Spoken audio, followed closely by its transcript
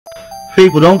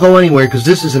People, don't go anywhere because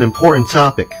this is an important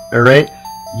topic, alright?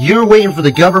 You're waiting for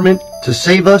the government to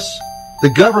save us. The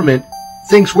government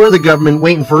thinks we're the government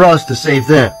waiting for us to save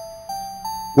them.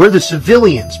 We're the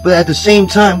civilians, but at the same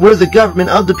time, we're the government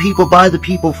of the people, by the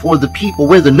people, for the people.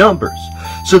 We're the numbers.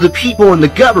 So the people and the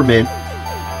government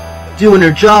doing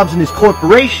their jobs in this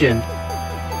corporation,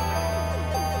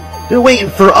 they're waiting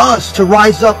for us to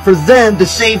rise up for them, to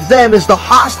save them as the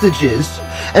hostages.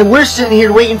 And we're sitting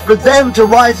here waiting for them to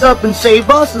rise up and save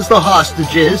us as the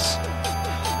hostages.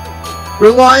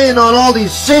 Relying on all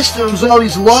these systems, all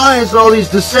these lies, all these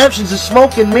deceptions, the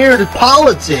smoke and mirrored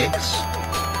politics.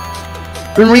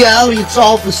 In reality, it's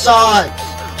all facades,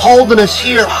 holding us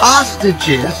here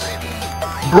hostages,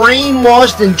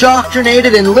 brainwashed,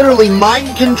 indoctrinated, and literally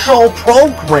mind control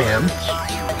programs.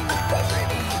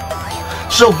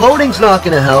 So voting's not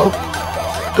going to help.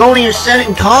 Going to your Senate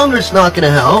and Congress not going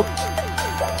to help.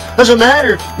 Doesn't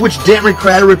matter which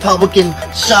Democrat or Republican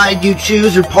side you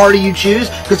choose or party you choose,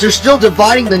 because they're still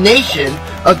dividing the nation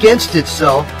against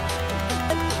itself.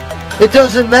 It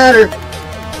doesn't matter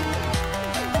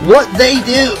what they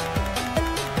do,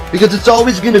 because it's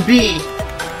always going to be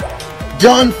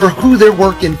done for who they're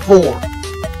working for.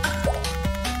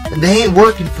 And they ain't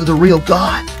working for the real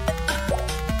God.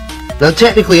 Now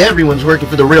technically everyone's working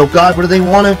for the real God, whether they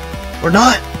want to or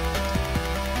not.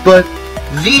 But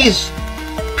these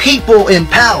people in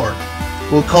power,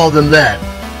 we'll call them that.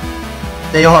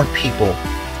 They are people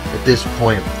at this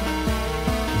point.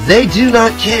 They do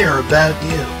not care about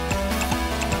you.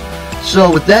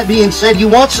 So with that being said, you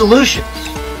want solutions.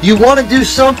 You want to do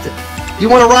something. You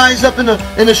want to rise up in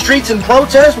the streets and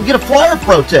protest? Well, get a flyer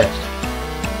protest.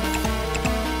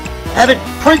 Have it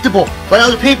printable by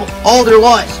other people. All their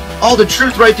lies. All the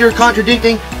truth right there,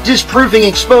 contradicting, disproving,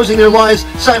 exposing their lies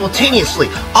simultaneously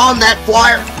on that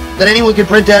flyer that anyone can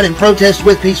print out and protest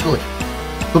with peacefully.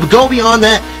 But go beyond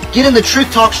that. Get in the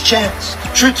Truth Talks chats.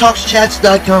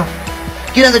 TruthTalksChats.com.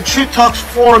 Get on the Truth Talks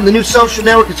forum, the new social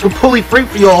network. It's completely free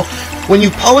for you all. When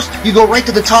you post, you go right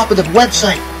to the top of the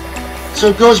website. So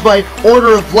it goes by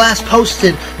order of last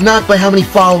posted, not by how many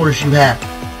followers you have.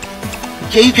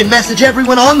 Okay, you can message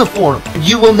everyone on the forum.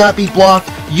 You will not be blocked.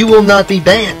 You will not be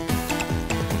banned.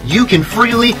 You can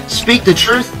freely speak the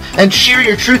truth and share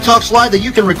your Truth Talks live that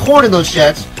you can record in those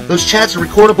chats. Those chats are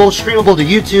recordable, streamable to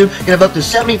YouTube. You can have up to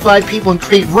 75 people and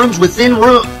create rooms within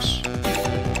rooms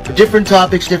for different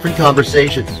topics, different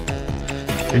conversations.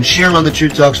 And share them on the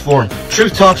Truth Talks forum.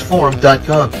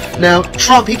 TruthTalksForum.com. Now,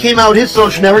 Trump, he came out with his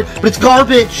social network, but it's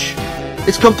garbage.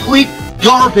 It's complete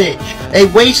garbage. A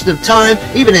waste of time,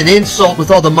 even an insult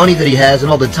with all the money that he has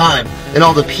and all the time and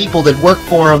all the people that work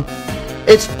for him.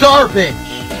 It's garbage.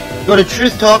 Go to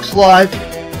Truth Talks Live,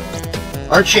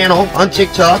 our channel on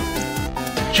TikTok.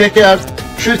 Check out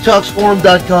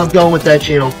TruthTalksForum.com, going with that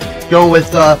channel. Going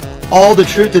with all the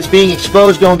truth that's being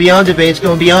exposed, going beyond debates,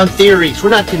 going beyond theories. We're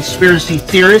not conspiracy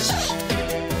theorists.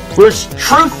 We're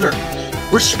truthers.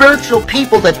 We're spiritual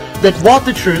people that want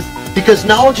the truth, because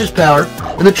knowledge is power,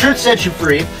 and the truth sets you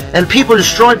free, and people are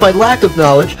destroyed by lack of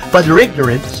knowledge, by their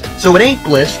ignorance, so it ain't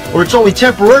bliss, or it's only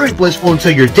temporarily blissful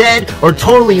until you're dead, or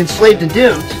totally enslaved and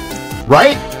doomed.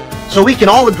 Right? So we can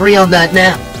all agree on that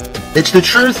now. It's the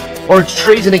truth, or it's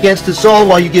treason against us all,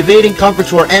 while you give aid and comfort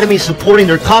to our enemies, supporting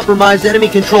their compromised,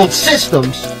 enemy-controlled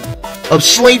systems of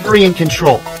slavery and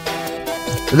control.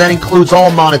 And that includes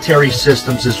all monetary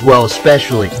systems as well,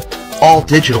 especially all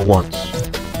digital ones,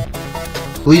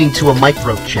 leading to a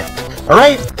microchip.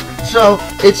 Alright? So,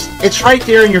 it's right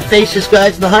there in your faces,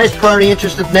 guys. In the highest priority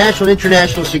interest of national and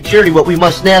international security, what we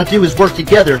must now do is work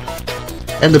together.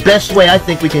 And the best way I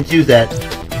think we can do that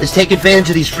is take advantage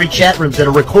of these free chat rooms that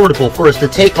are recordable for us to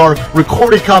take our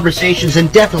recorded conversations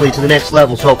indefinitely to the next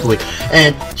levels, hopefully.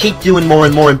 And keep doing more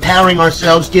and more, empowering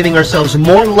ourselves, giving ourselves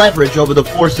more leverage over the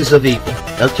forces of evil.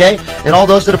 Okay? And all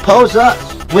those that oppose us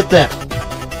with them,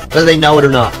 whether they know it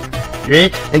or not.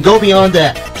 Right? And go beyond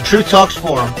that.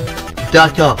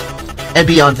 TruthTalksForum.com. And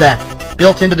beyond that,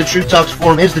 built into the Truth Talks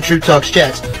forum is the Truth Talks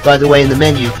chats, by the way, in the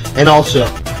menu. And also,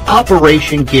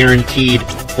 Operation Guaranteed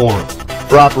forum.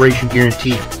 For Operation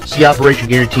Guaranteed, see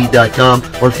OperationGuaranteed.com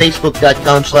or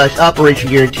Facebook.com/Operation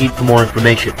Guaranteed for more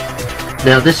information.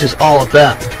 Now, this is all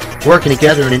about working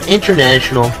together in an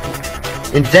international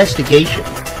investigation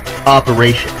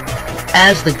operation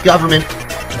as the government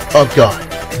of God.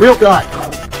 Real God.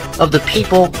 Of the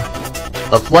people,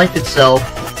 of life itself.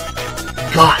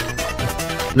 God.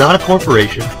 Not a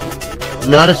corporation.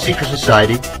 Not a secret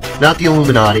society. Not the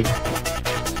Illuminati.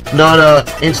 Not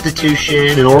an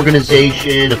institution, an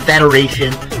organization, a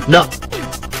federation. No.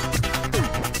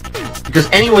 Because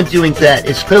anyone doing that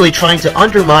is clearly trying to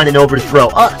undermine and overthrow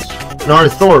us and our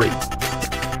authority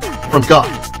from God.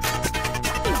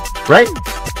 Right?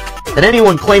 And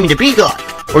anyone claiming to be God,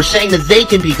 or saying that they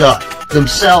can be God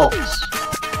themselves,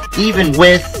 even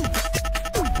with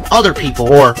other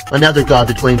people or another God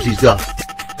that claims he's God,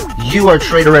 you are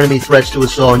traitor, enemy, threats to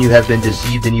us all, and you have been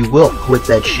deceived, and you will quit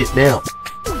that shit now.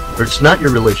 Or it's not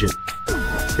your religion.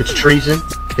 It's treason.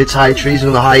 It's high treason,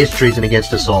 and the highest treason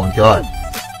against us all and God.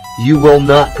 You will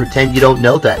not pretend you don't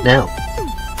know that now.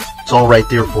 It's all right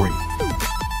there for you.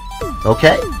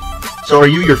 Okay? So are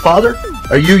you your father?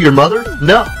 Are you your mother?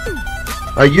 No.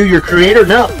 Are you your creator?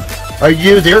 No. Are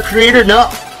you their creator? No.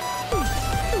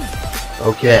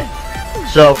 Okay.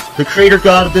 So, the creator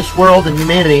God of this world and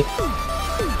humanity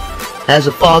has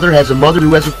a father, has a mother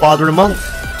who has a father and a mother.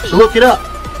 So look it up.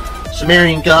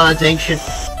 Sumerian gods, ancient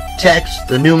texts,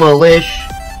 the Numa Elish,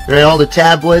 right, all the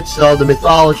tablets, all the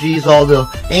mythologies, all the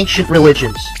ancient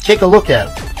religions. Take a look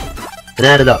at them and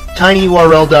add it up.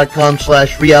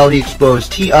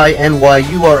 tinyurl.com/realityexposed,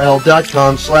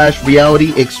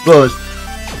 tinyurl.com/realityexposed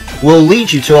will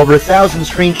lead you to over 1,000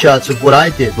 screenshots of what I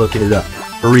did looking it up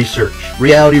for research.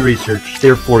 Reality research,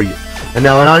 there for you. And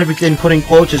now, not everything put in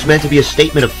quotes is meant to be a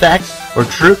statement of facts or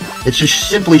truth. It's just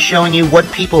simply showing you what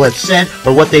people have said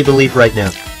or what they believe right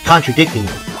now, contradicting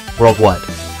them worldwide.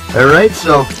 Alright,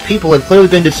 so people have clearly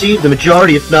been deceived. The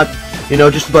majority, if not,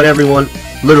 just about everyone,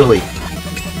 literally,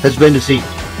 has been deceived.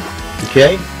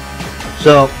 Okay?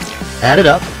 So, add it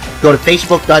up. Go to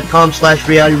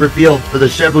facebook.com/realityrevealed for the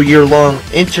several-year-long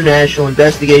international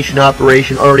investigation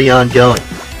operation already ongoing.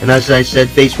 And as I said,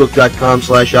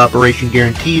 facebook.com/Operation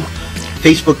Guaranteed.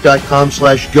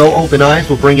 Facebook.com/GoOpenEyes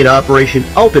will bring you to Operation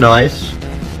Open Eyes.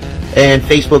 And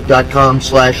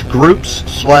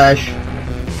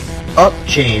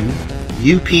Facebook.com/groups/Upchain,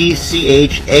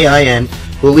 UPCHAIN,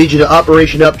 will lead you to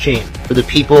Operation Upchain for the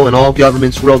people and all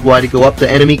governments worldwide to go up the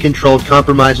enemy-controlled,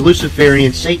 compromised,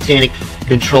 Luciferian,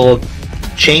 satanic-controlled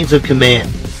chains of command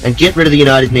and get rid of the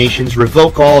United Nations,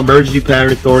 revoke all emergency power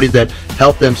and authority that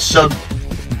help them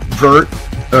subvert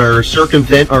or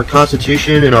circumvent our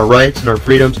Constitution and our rights and our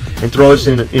freedoms, and throw us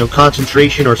in,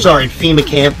 concentration or, in FEMA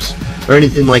camps or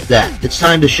anything like that. It's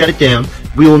time to shut it down.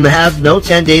 We will have no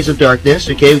 10 days of darkness,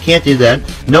 okay? We can't do that.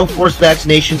 No forced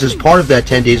vaccinations as part of that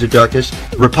 10 days of darkness.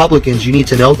 Republicans, you need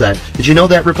to know that. Did you know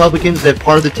that, Republicans, that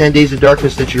part of the 10 days of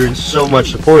darkness that you're in so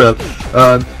much support of,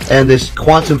 and this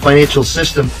quantum financial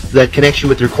system that connects you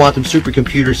with your quantum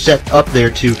supercomputer set up there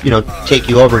to, take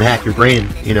you over and hack your brain,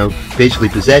 basically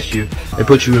possess you and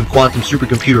put you in quantum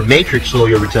supercomputer matrix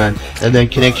slowly over time, and then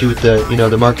connect you with the,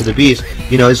 the mark of the beast,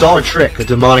 it's all a trick, a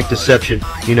demonic deception,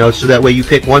 so that way you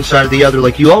pick one side or the other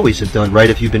like you always have done,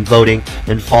 right? If you've been voting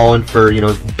and falling for,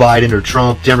 Biden or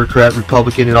Trump, Democrat,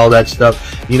 Republican, and all that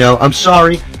stuff, I'm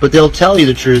sorry, but they'll tell you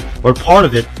the truth, or part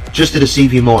of it, just to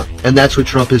deceive you more. And that's what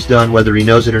Trump has done, whether he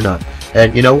knows it or not.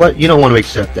 And you know what? You don't want to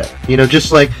accept that.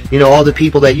 Just like, all the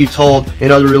people that you told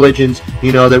in other religions,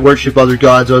 that worship other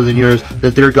gods other than yours,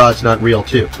 that their God's not real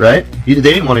too, right? They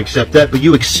didn't want to accept that, but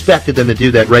you expected them to do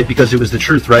that, right? Because it was the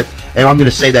truth, right? And I'm going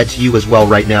to say that to you as well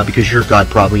right now, because your God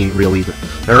probably ain't real either.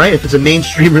 Alright? If it's a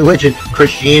mainstream religion,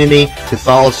 Christianity,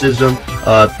 Catholicism,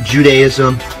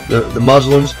 Judaism, the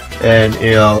Muslims, and,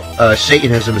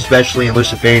 Satanism especially, and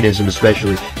Luciferianism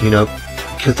especially,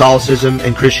 Catholicism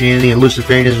and Christianity and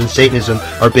Luciferianism and Satanism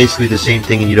are basically the same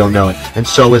thing, and you don't know it. And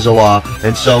so is Allah,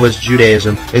 and so is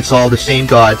Judaism. It's all the same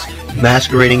gods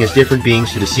masquerading as different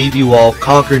beings to deceive you all,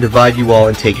 conquer and divide you all,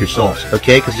 and take your souls.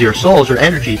 Okay? Because your souls are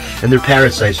energy, and they're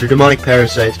parasites. They're demonic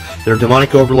parasites. They're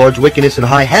demonic overlords, wickedness in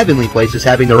high heavenly places,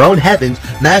 having their own heavens,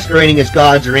 masquerading as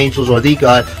gods or angels or the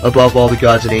God above all the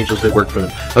gods and angels that work for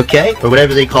them. Okay? Or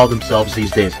whatever they call themselves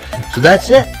these days. So that's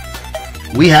it.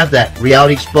 We have that.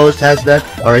 Reality Exposed has that.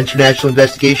 Our international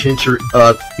investigation into,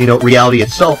 reality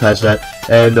itself has that.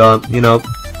 And,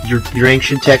 your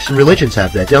ancient texts and religions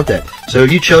have that, don't they? So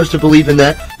if you chose to believe in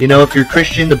that, if you're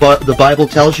Christian, the Bible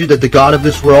tells you that the God of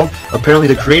this world, apparently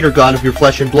the creator God of your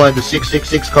flesh and blood, the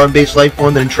 666 carbon-based life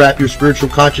form that entrap your spiritual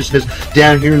consciousness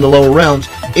down here in the lower realms,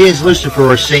 is Lucifer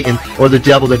or Satan or the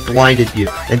devil that blinded you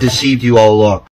and deceived you all along.